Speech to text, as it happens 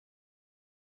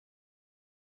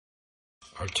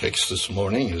Our text this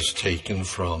morning is taken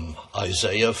from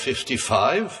Isaiah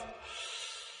 55,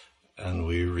 and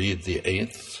we read the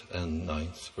 8th and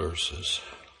 9th verses.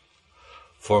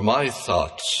 For my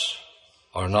thoughts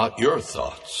are not your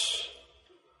thoughts,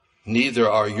 neither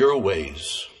are your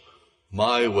ways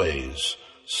my ways,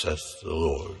 saith the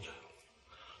Lord.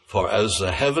 For as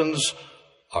the heavens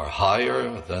are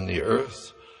higher than the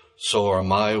earth, so are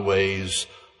my ways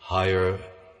higher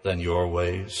than your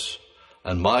ways,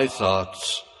 and my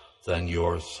thoughts than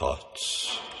your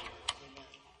thoughts.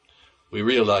 We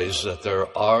realize that there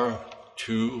are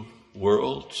two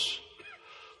worlds.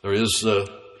 There is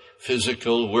the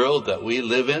physical world that we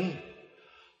live in,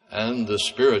 and the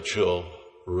spiritual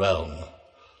realm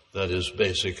that is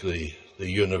basically the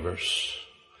universe.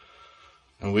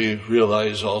 And we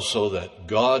realize also that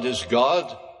God is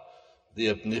God, the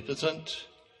omnipotent.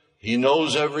 He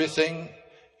knows everything.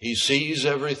 He sees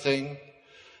everything.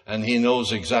 And he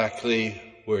knows exactly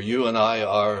where you and I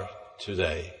are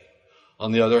today.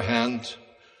 On the other hand,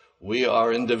 we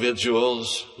are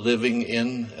individuals living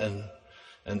in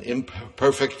an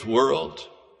imperfect world.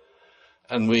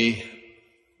 And we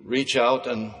reach out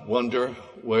and wonder,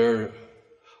 where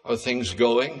are things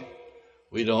going?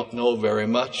 We don't know very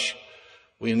much.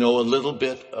 We know a little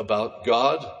bit about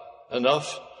God,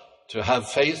 enough to have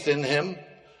faith in him,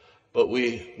 but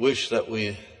we wish that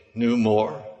we knew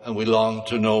more, and we long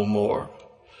to know more.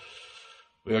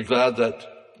 We are glad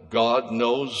that God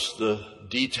knows the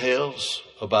details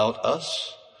about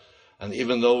us, and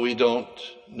even though we don't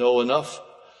know enough,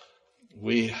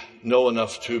 we know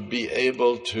enough to be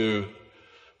able to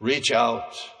reach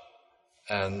out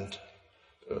and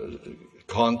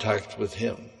contact with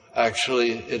him.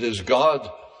 Actually, it is God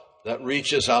that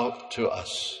reaches out to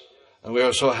us. And we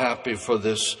are so happy for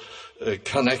this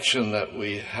connection that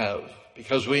we have,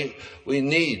 because we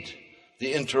need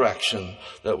the interaction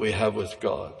that we have with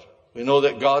God. We know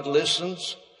that God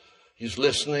listens. He's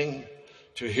listening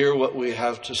to hear what we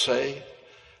have to say.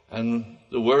 And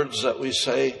the words that we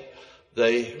say,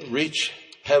 they reach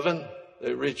heaven.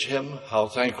 They reach him. How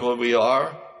thankful we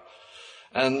are.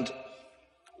 And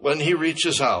when he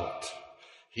reaches out,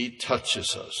 he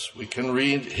touches us. We can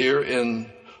read here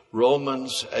in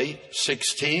Romans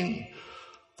 8:16,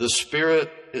 the Spirit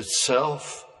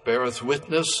itself beareth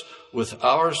witness with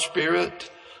our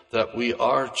spirit that we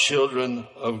are children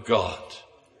of God.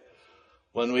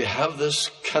 When we have this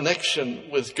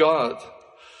connection with God,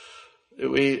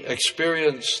 we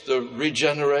experience the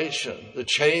regeneration, the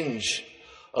change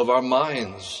of our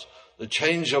minds, the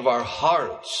change of our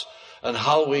hearts, and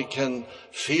how we can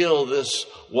feel this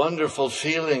wonderful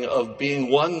feeling of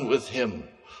being one with him.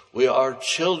 We are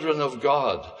children of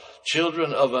God,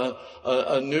 children of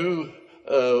a new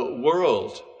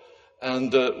world.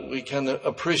 And we can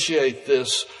appreciate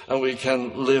this, and we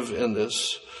can live in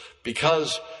this,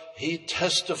 because he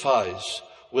testifies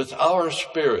with our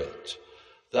spirit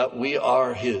that we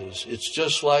are his. It's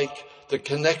just like the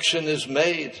connection is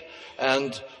made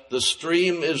and the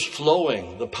stream is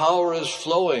flowing, the power is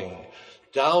flowing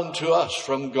down to us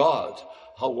from God.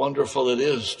 How wonderful it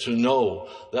is to know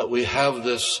that we have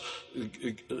this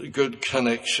good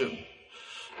connection.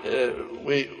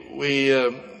 We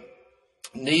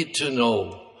need to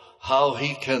know how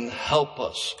he can help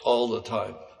us all the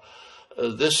time.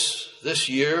 This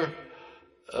year,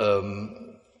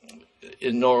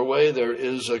 in Norway, there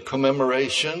is a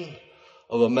commemoration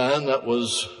of a man that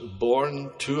was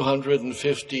born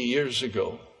 250 years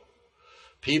ago.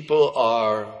 People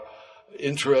are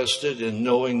interested in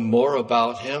knowing more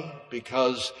about him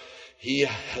because he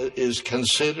is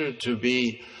considered to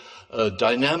be a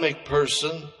dynamic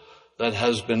person that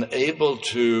has been able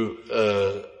to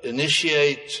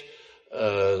initiate,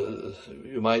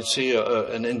 you might see,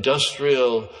 an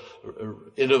industrial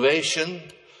innovation,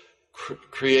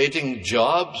 creating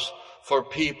jobs for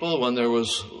people when there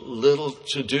was little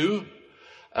to do,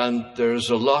 and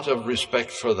there's a lot of respect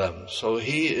for them. So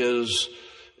he is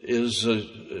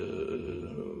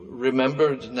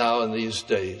remembered now in these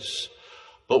days.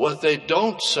 But what they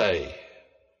don't say,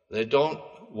 they don't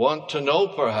want to know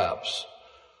perhaps,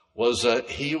 was that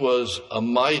he was a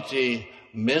mighty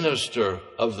minister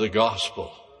of the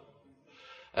gospel.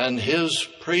 And his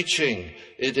preaching,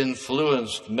 it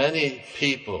influenced many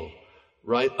people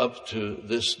right up to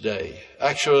this day.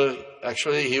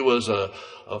 Actually, he was a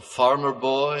farmer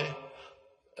boy,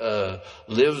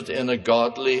 lived in a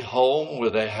godly home where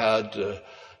they had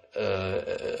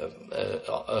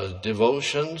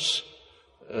devotions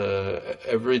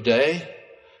every day,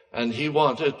 and he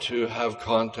wanted to have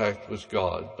contact with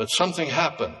God. But something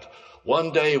happened.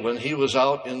 One day when he was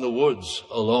out in the woods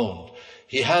alone,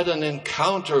 he had an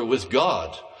encounter with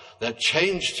God that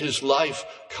changed his life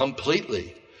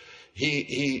completely.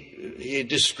 He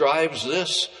describes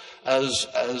this as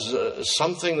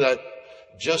something that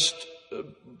just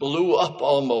blew up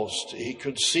almost. He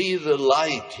could see the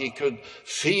light. He could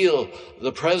feel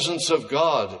the presence of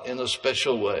God in a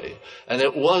special way. And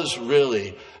it was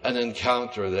really an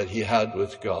encounter that he had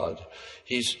with God.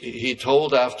 He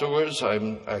told afterwards,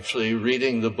 I'm actually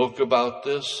reading the book about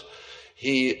this,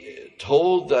 he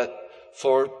told that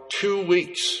for 2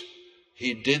 weeks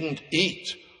he didn't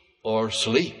eat or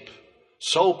sleep.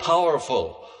 So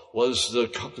powerful was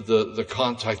the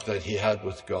contact that he had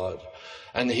with God.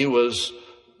 And he was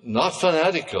not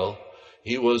fanatical.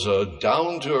 He was a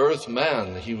down-to-earth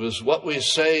man. He was what we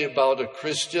say about a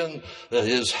Christian, that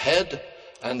his head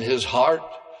and his heart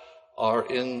are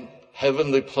in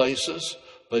heavenly places,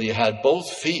 but he had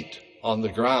both feet on the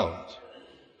ground.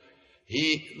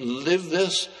 He lived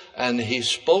this, and he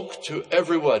spoke to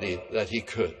everybody that he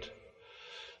could.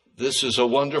 This is a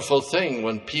wonderful thing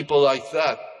when people like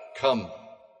that come.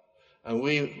 And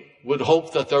we would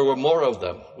hope that there were more of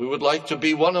them. We would like to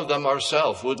be one of them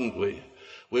ourselves, wouldn't we?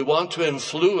 We want to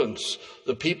influence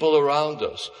the people around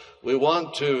us. We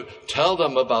want to tell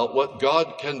them about what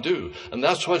God can do. And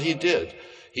that's what he did.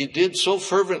 He did so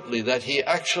fervently that he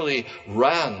actually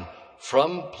ran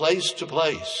from place to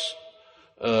place.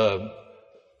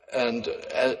 And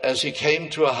as he came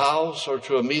to a house or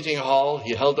to a meeting hall,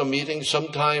 he held a meeting,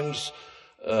 sometimes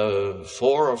 4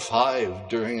 or 5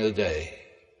 during the day.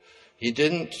 He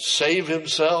didn't save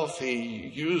himself.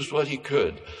 He used what he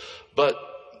could.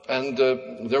 And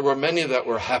there were many that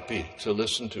were happy to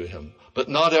listen to him, but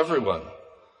not everyone.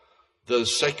 The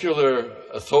secular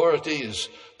authorities,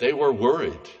 they were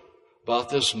worried about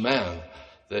this man.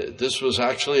 This was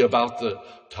actually about the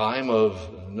time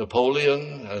of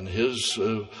Napoleon and his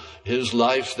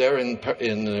life there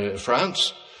in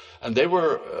France. And they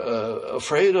were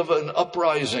afraid of an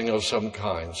uprising of some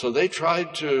kind. So they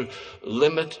tried to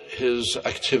limit his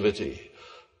activity.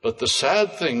 But the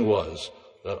sad thing was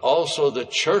that also the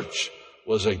church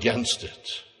was against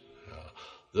it.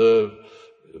 The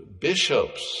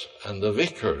bishops and the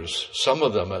vicars, some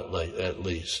of them at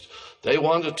least, they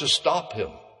wanted to stop him.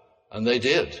 And they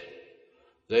did.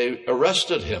 They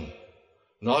arrested him.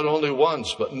 Not only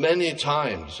once, but many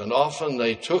times. And often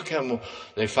they took him,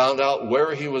 they found out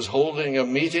where he was holding a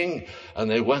meeting, and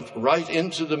they went right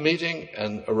into the meeting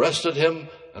and arrested him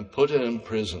and put him in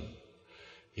prison.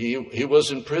 He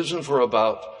was in prison for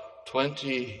about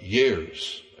 20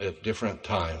 years at different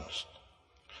times,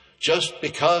 just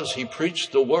because he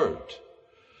preached the word.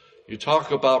 You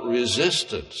talk about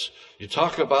resistance. You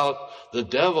talk about the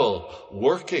devil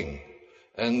working.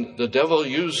 And the devil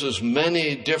uses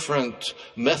many different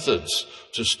methods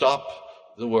to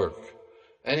stop the work.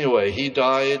 Anyway, he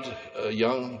died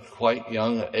quite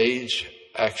young age,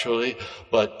 actually,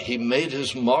 but he made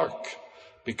his mark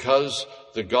because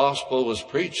the gospel was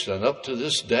preached. And up to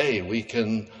this day, we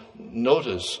can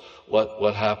notice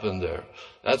what happened there.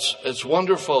 It's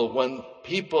wonderful when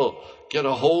people get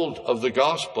a hold of the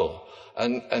gospel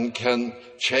and can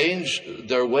change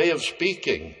their way of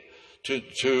speaking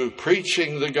to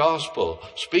preaching the gospel,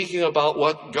 speaking about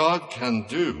what God can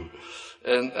do.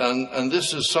 And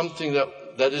this is something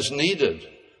that is needed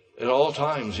at all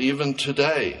times, even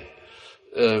today.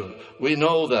 We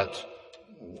know that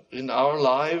in our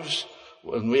lives,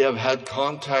 when we have had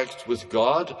contact with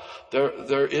God,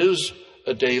 there is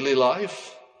a daily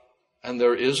life and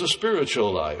there is a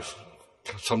spiritual life.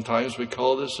 Sometimes we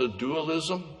call this a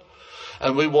dualism.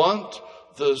 And we want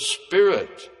the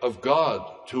Spirit of God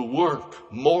to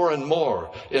work more and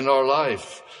more in our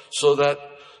life so that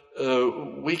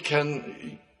we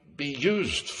can be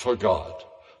used for God.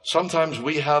 Sometimes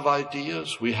we have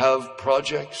ideas, we have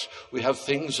projects, we have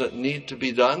things that need to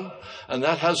be done, and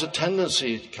that has a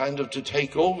tendency kind of to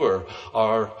take over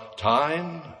our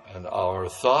time and our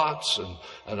thoughts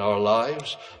and our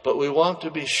lives. But we want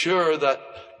to be sure that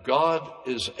God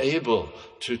is able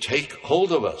to take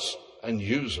hold of us and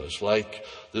use us, like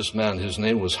this man. His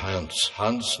name was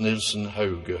Hans Nielsen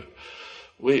Hauge.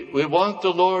 We want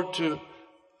the Lord to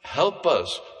help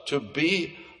us to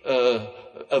be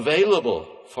available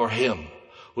for Him.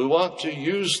 We want to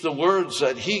use the words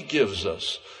that He gives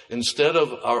us instead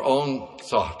of our own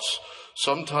thoughts.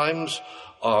 Sometimes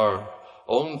our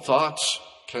own thoughts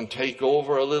can take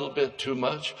over a little bit too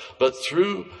much, but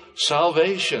through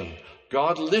salvation,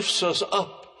 God lifts us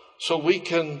up so we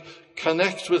can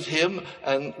connect with Him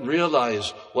and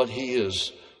realize what He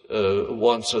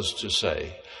wants us to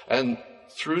say. And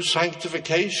through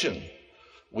sanctification,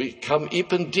 we come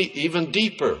even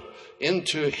deeper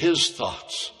into His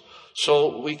thoughts.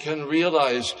 so we can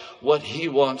realize what he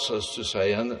wants us to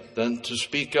say. And then to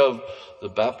speak of the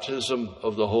baptism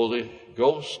of the Holy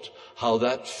Ghost, how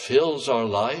that fills our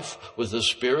life with the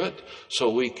Spirit so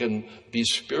we can be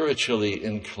spiritually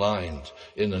inclined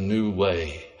in a new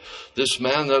way. This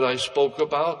man that I spoke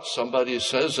about, somebody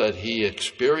says that he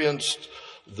experienced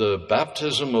the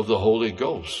baptism of the Holy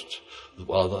Ghost.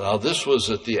 Well, now this was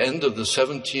at the end of the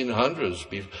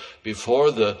 1700s, before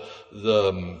the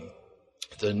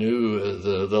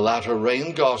latter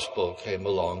rain gospel came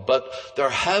along. But there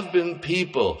have been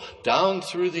people down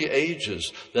through the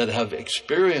ages that have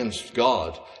experienced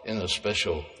God in a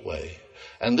special way.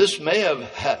 And this may have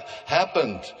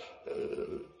happened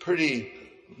pretty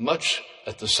much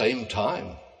at the same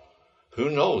time. Who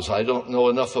knows? I don't know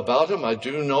enough about him. I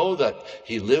do know that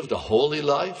he lived a holy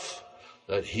life,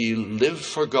 that he lived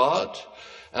for God.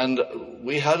 And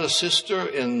we had a sister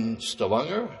in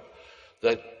Stavanger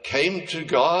that came to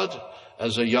God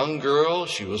as a young girl.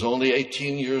 She was only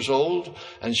 18 years old,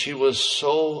 and she was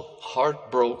so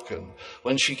heartbroken.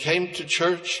 When she came to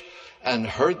church and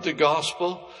heard the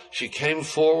gospel, she came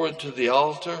forward to the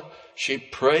altar. She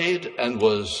prayed and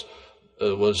was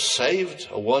saved,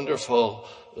 a wonderful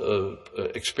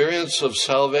experience of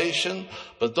salvation.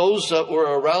 But those that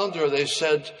were around her, they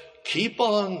said, keep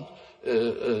on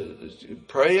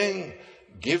praying,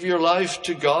 give your life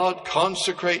to God,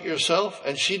 consecrate yourself.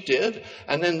 And she did.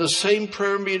 And in the same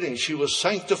prayer meeting, she was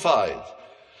sanctified.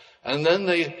 And then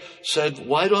they said,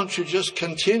 why don't you just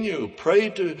continue? Pray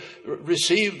to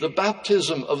receive the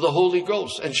baptism of the Holy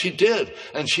Ghost. And she did.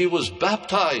 And she was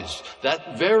baptized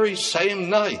that very same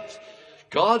night.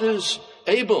 God is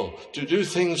able to do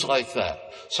things like that.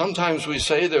 Sometimes we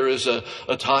say there is a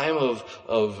time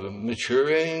of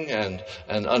maturing and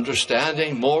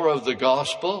understanding more of the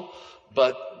gospel.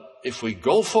 But if we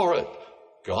go for it,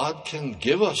 God can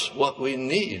give us what we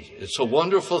need. It's a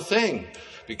wonderful thing,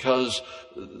 because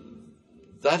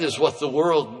that is what the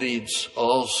world needs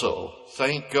also.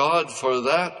 Thank God for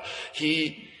that.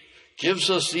 He gives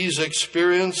us these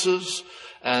experiences,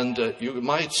 and you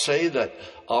might say that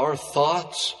our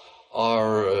thoughts,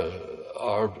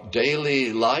 our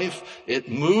daily life, it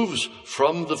moves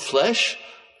from the flesh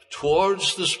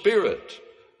towards the Spirit.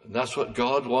 And that's what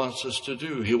God wants us to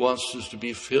do. He wants us to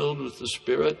be filled with the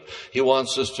Spirit. He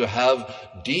wants us to have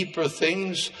deeper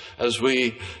things, as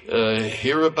we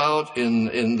hear about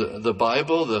in the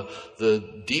Bible,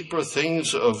 the deeper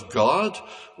things of God.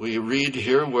 We read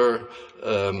here where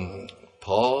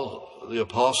Paul, the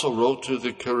apostle, wrote to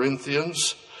the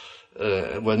Corinthians,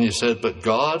 when he said, but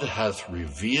God hath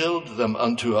revealed them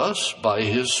unto us by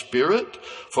his Spirit,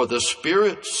 for the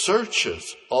Spirit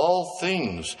searcheth all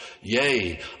things,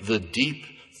 yea, the deep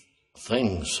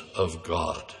things of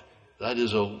God. That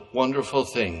is a wonderful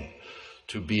thing,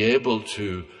 to be able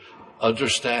to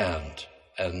understand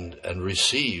and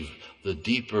receive the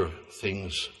deeper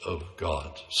things of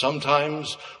God.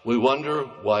 Sometimes we wonder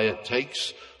why it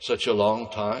takes such a long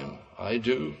time. I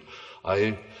do.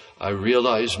 I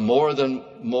realize more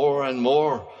and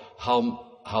more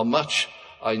how much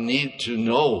I need to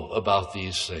know about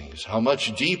these things, how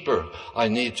much deeper I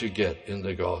need to get in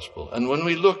the gospel. And when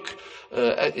we look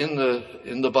in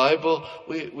the Bible,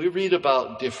 we read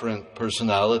about different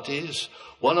personalities.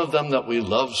 One of them that we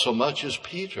love so much is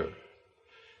Peter.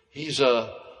 He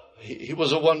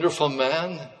was a wonderful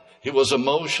man. He was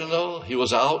emotional. He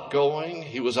was outgoing.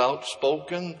 He was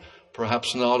outspoken.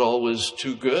 Perhaps not always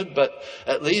too good, but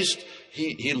at least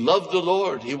he loved the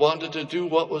Lord. He wanted to do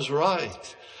what was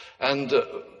right. And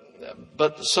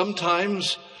but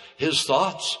sometimes his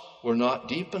thoughts were not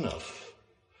deep enough.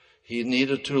 He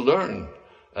needed to learn,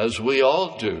 as we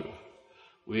all do.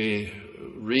 We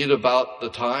read about the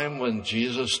time when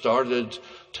Jesus started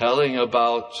telling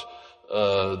about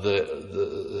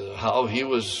how he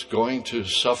was going to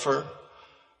suffer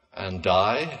and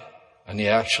die. And he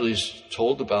actually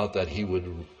told about that he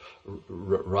would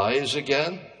rise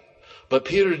again. But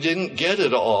Peter didn't get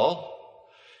it all.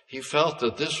 He felt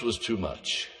that this was too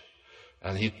much.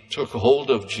 And he took hold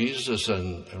of Jesus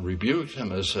and rebuked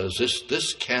him and says,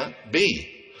 this can't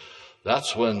be.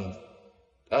 That's when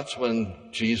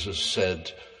Jesus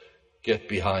said, get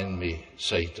behind me,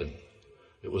 Satan.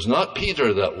 It was not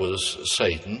Peter that was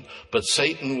Satan, but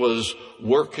Satan was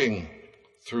working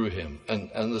through him.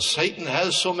 And the Satan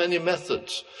has so many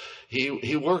methods.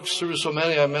 He works through so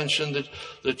many. I mentioned that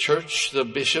the church, the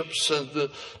bishops, and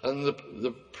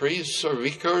the priests or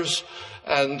vicars,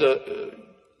 and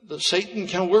the Satan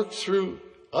can work through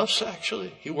us,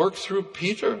 actually. He worked through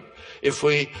Peter, if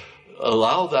we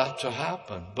allow that to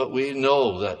happen. But we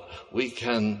know that we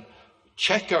can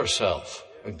check ourselves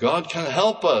And God can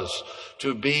help us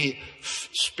to be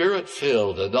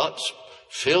Spirit-filled and not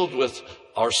filled with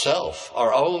ourself,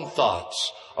 our own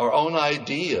thoughts, our own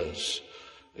ideas.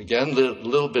 Again, a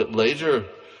little bit later,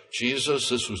 Jesus,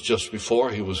 this was just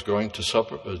before he was going to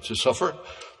suffer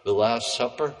the Last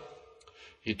Supper.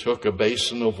 He took a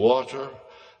basin of water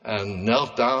and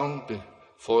knelt down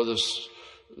before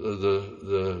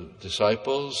the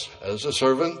disciples as a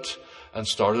servant and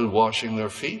started washing their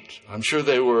feet. I'm sure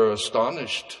they were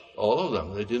astonished, all of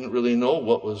them. They didn't really know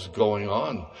what was going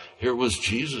on. Here was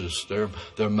Jesus,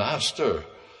 their master,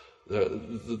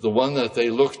 the one that they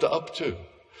looked up to,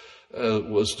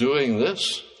 was doing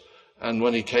this. And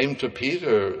when he came to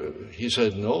Peter, he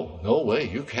said, no way,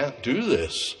 you can't do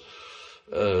this.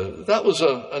 That was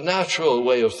a natural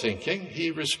way of thinking.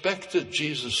 He respected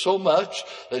Jesus so much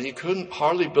that he couldn't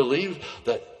hardly believe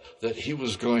that he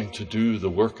was going to do the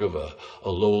work of a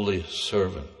lowly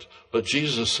servant. But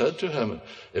Jesus said to him,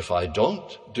 if I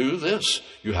don't do this,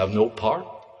 you have no part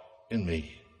in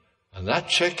me. And that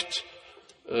checked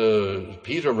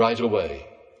Peter right away.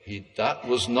 That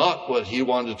was not what he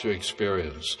wanted to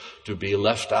experience, to be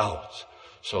left out.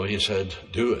 So he said,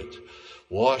 do it.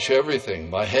 Wash everything,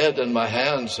 my head and my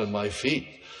hands and my feet.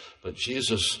 But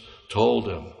Jesus told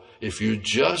him, if you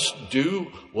just do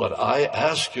what I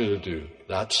ask you to do,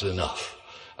 that's enough.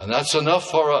 And that's enough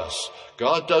for us.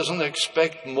 God doesn't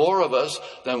expect more of us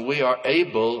than we are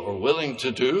able or willing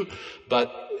to do,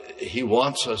 but he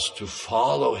wants us to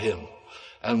follow him.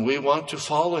 And we want to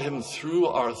follow him through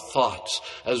our thoughts.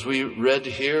 As we read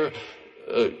here,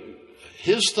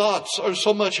 his thoughts are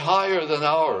so much higher than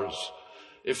ours.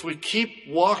 If we keep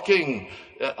walking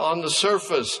on the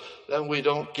surface, then we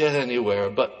don't get anywhere.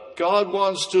 But God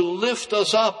wants to lift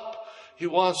us up. He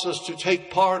wants us to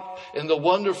take part in the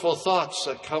wonderful thoughts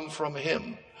that come from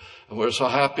him. And we're so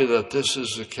happy that this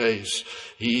is the case.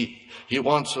 He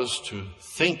wants us to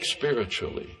think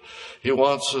spiritually. He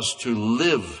wants us to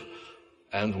live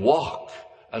and walk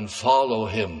and follow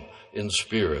him in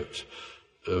spirit.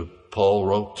 Paul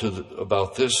wrote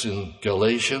about this in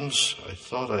Galatians. I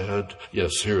thought I had,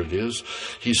 yes, here it is.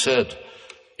 He said,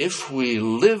 if we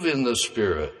live in the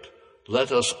Spirit,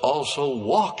 let us also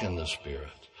walk in the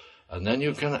Spirit. And then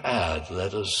you can add,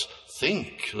 let us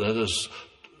think, let us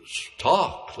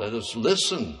talk, let us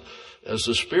listen as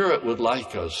the Spirit would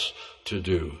like us to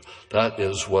do. That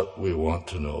is what we want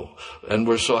to know. And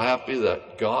we're so happy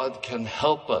that God can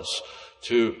help us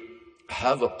to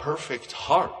have a perfect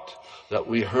heart that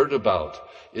we heard about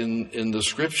in the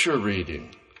scripture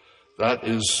reading. That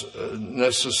is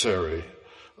necessary.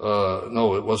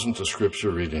 No, it wasn't the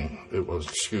scripture reading. It was,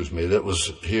 that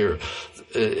was here.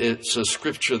 It's a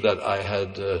scripture that I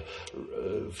had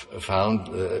found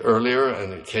earlier,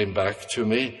 and it came back to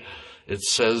me. It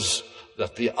says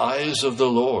that the eyes of the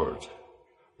Lord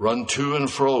run to and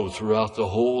fro throughout the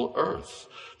whole earth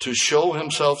to show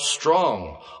himself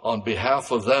strong on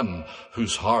behalf of them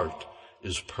whose heart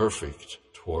is perfect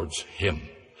towards him.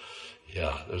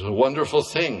 Yeah, there's a wonderful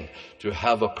thing to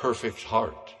have a perfect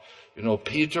heart. You know,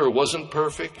 Peter wasn't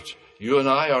perfect. You and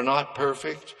I are not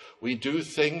perfect. We do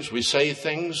things, we say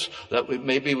things that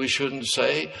maybe we shouldn't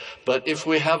say. But if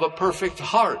we have a perfect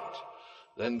heart,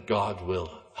 then God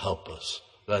will help us.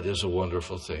 That is a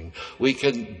wonderful thing. We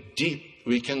can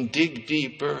dig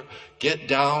deeper, get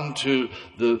down to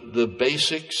the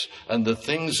basics and the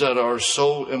things that are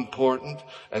so important,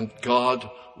 and God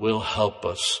will help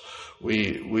us.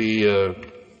 We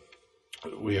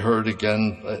heard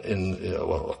again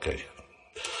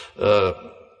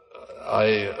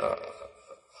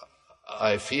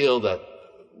I feel that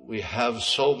we have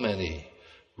so many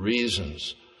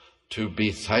reasons to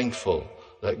be thankful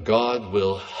that God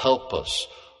will help us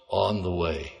on the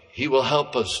way. He will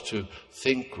help us to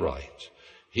think right.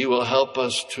 He will help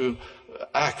us to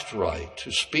act right,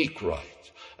 to speak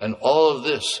right. And all of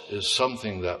this is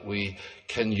something that we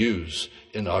can use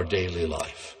in our daily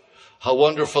life. How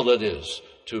wonderful it is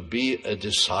to be a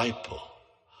disciple.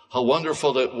 How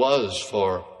wonderful it was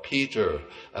for Peter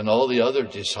and all the other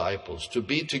disciples to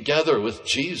be together with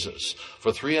Jesus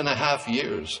for 3.5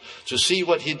 years, to see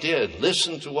what he did,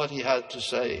 listen to what he had to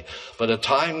say. But a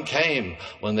time came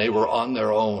when they were on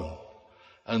their own,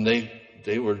 and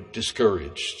they were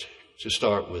discouraged to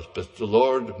start with. But the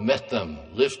Lord met them,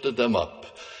 lifted them up.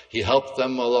 He helped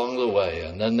them along the way,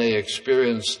 and then they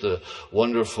experienced the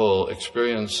wonderful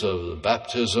experience of the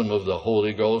baptism of the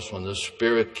Holy Ghost when the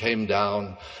Spirit came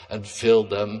down and filled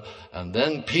them. And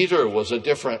then Peter was a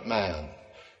different man.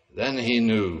 Then he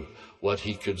knew what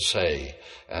he could say,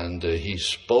 and he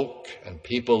spoke, and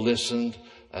people listened.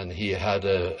 and he had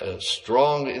a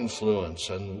strong influence.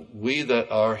 And we that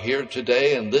are here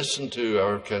today and listen to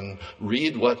or can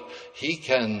read what he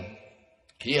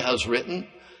has written,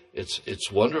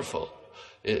 it's wonderful.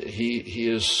 He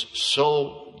is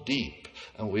so deep,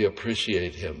 and we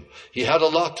appreciate him. He had a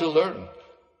lot to learn.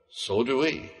 So do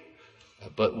we.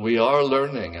 But we are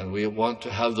learning, and we want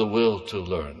to have the will to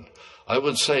learn. I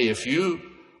would say if you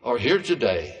are here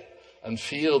today and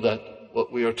feel that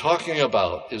what we are talking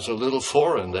about is a little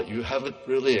foreign, that you haven't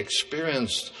really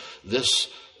experienced this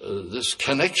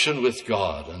connection with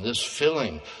God and this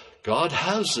filling, God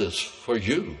has this for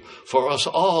you, for us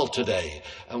all today.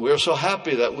 And we're so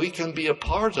happy that we can be a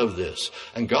part of this.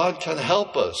 And God can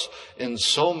help us in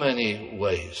so many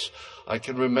ways. I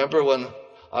can remember when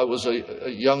I was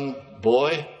a young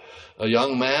boy, a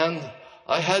young man,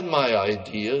 I had my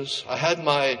ideas. I had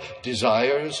my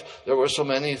desires. There were so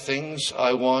many things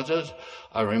I wanted.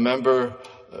 I remember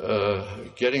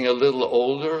getting a little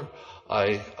older.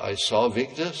 I saw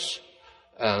Vigdis,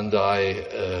 and I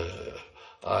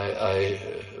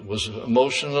was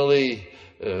emotionally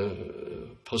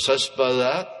possessed by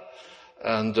that.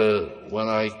 And when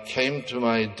I came to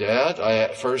my dad, I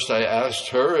asked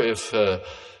her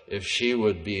if she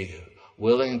would be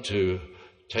willing to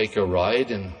take a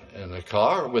ride in a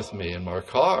car with me, in my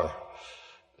car.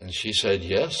 And she said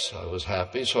yes. I was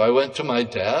happy. So I went to my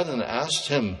dad and asked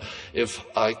him if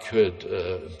I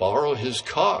could borrow his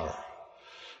car.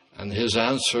 And his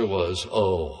answer was,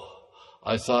 "Oh,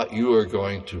 I thought you were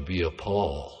going to be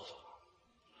appalled."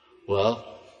 Well,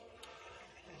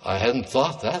 I hadn't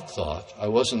thought that thought. I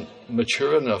wasn't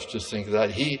mature enough to think that.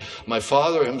 My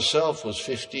father himself was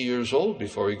 50 years old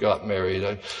before he got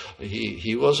married.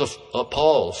 He was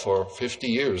appalled for 50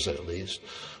 years at least.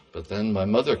 But then my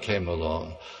mother came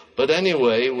along. But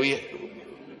anyway,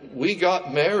 we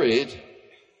got married,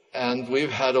 and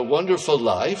we've had a wonderful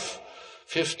life.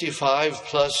 55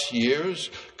 plus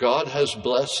years. God has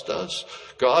blessed us.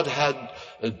 God had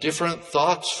different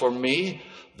thoughts for me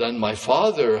than my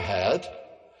father had.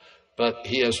 But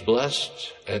he has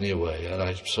blessed anyway, and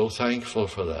I'm so thankful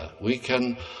for that. We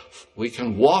can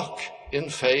walk in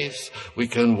faith. We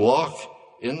can walk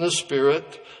in the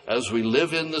Spirit. As we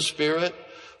live in the Spirit,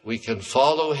 we can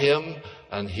follow him,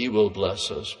 and he will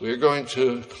bless us. We're going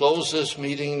to close this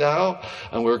meeting now,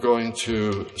 and we're going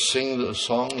to sing the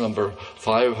song number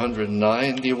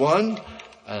 591,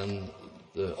 and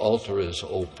the altar is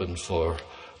open for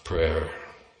prayer.